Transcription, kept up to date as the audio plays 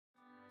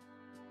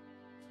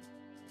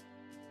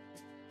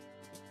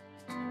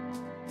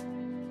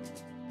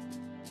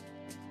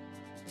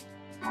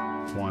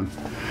One.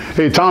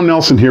 Hey, Tom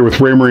Nelson here with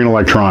Raymarine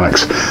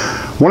Electronics.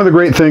 One of the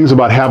great things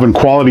about having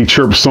quality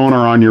chirp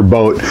sonar on your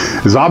boat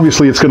is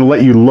obviously it's going to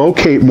let you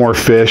locate more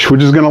fish,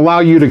 which is going to allow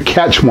you to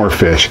catch more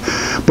fish.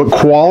 But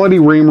quality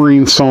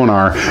Raymarine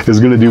sonar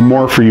is going to do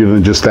more for you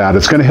than just that.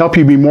 It's going to help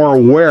you be more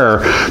aware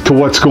to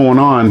what's going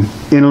on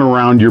in and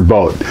around your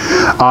boat.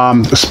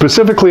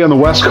 Specifically on the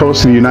west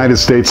coast of the United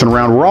States and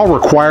around, we're all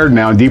required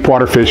now in deep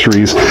water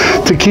fisheries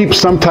to keep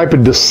some type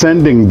of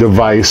descending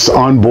device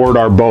on board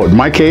our boat. In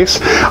my case,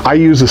 I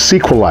use a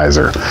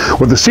sequelizer.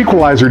 What the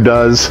sequelizer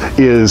does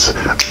is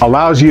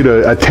allows you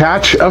to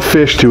attach a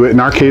fish to it, in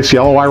our case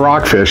yelloweye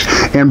rockfish,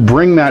 and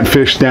bring that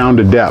fish down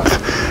to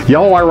depth.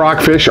 Yelloweye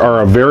rockfish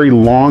are a very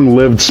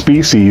long-lived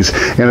species,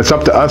 and it's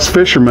up to us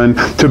fishermen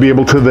to be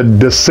able to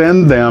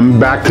descend them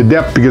back to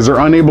depth because they're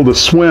unable to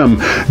swim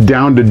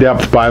down to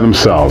depth by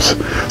themselves.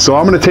 So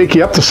I'm going to take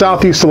you up to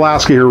southeast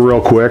Alaska here real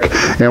quick,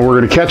 and we're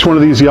going to catch one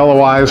of these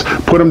yelloweyes,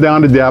 put them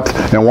down to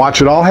depth, and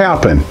watch it all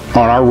happen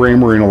on our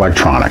Raymarine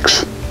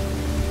Electronics.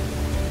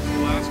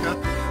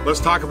 Let's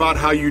talk about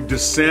how you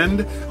descend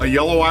a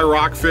yelloweye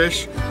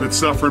rockfish that's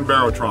suffering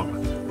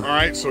barotrauma. All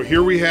right, so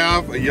here we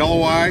have a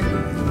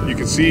yelloweye. You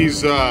can see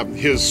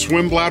his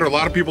swim bladder. A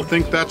lot of people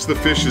think that's the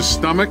fish's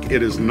stomach.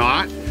 It is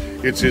not.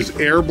 It's his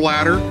air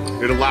bladder.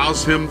 It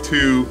allows him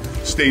to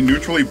stay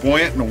neutrally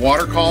buoyant in the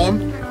water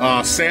column.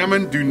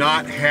 Salmon do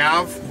not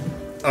have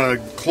a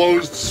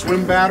closed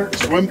swim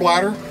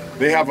bladder.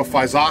 They have a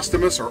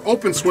physostomus or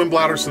open swim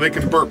bladder so they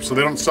can burp, so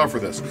they don't suffer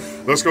this.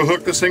 Let's go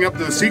hook this thing up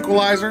to the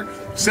sequelizer,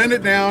 send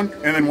it down,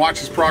 and then watch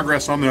his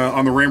progress on the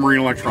Raymarine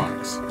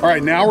Electronics. All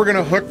right, now we're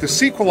gonna hook the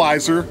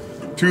sequelizer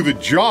to the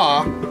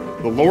jaw,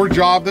 the lower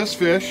jaw of this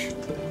fish,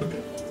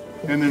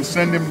 and then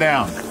send him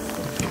down.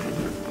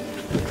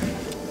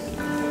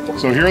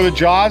 So here are the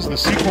jaws. The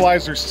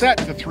sequelizer set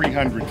to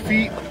 300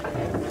 feet.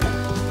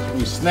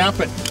 We snap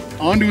it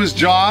onto his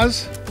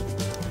jaws.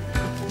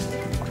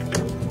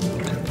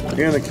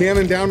 And the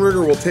cannon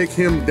downrigger will take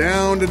him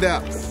down to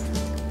depth.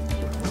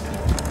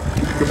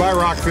 Goodbye,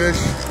 rockfish.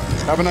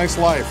 Have a nice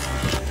life.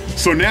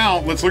 So now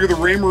let's look at the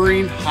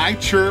Raymarine high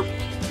chirp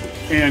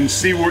and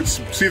see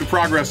the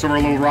progress of our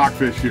little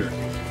rockfish here.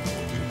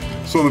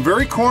 So in the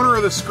very corner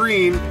of the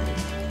screen,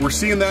 we're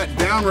seeing that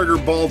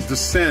downrigger ball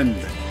descend.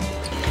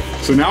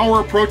 So now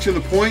we're approaching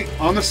the point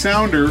on the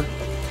sounder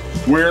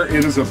where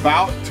it is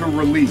about to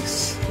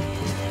release.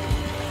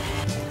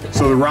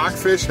 So the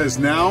rockfish has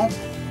now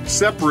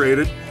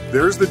separated.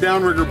 There's the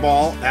downrigger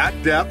ball at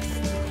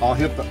depth. I'll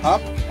hit the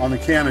up on the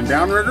cannon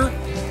downrigger,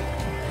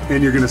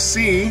 and you're gonna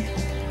see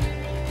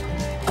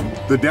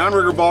the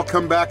downrigger ball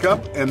come back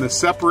up, and the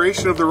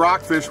separation of the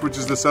rockfish, which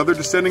is this other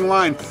descending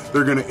line,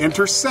 they're gonna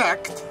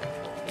intersect,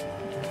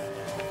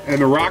 and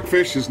the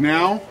rockfish is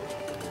now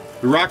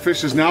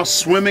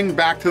swimming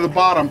back to the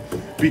bottom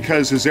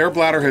because his air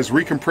bladder has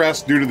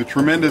recompressed due to the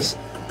tremendous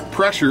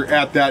pressure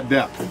at that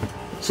depth.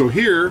 So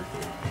here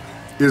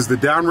is the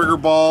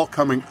downrigger ball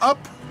coming up,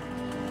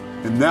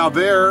 and now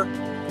there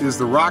is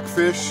the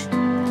rockfish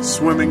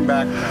swimming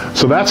back down.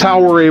 So that's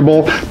how we're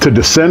able to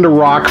descend a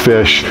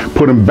rockfish,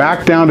 put him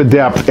back down to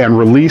depth, and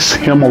release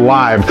him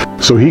alive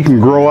so he can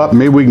grow up.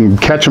 Maybe we can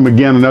catch him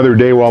again another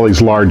day while he's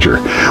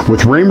larger.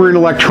 With Raymarine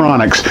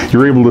Electronics,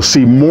 you're able to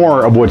see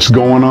more of what's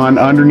going on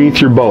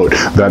underneath your boat.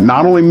 That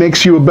not only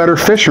makes you a better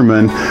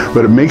fisherman,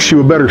 but it makes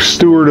you a better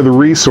steward of the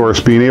resource,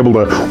 being able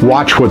to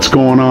watch what's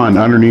going on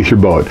underneath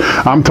your boat.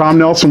 I'm Tom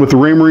Nelson with the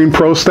Raymarine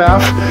Pro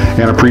staff,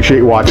 and appreciate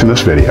you watching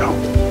this video.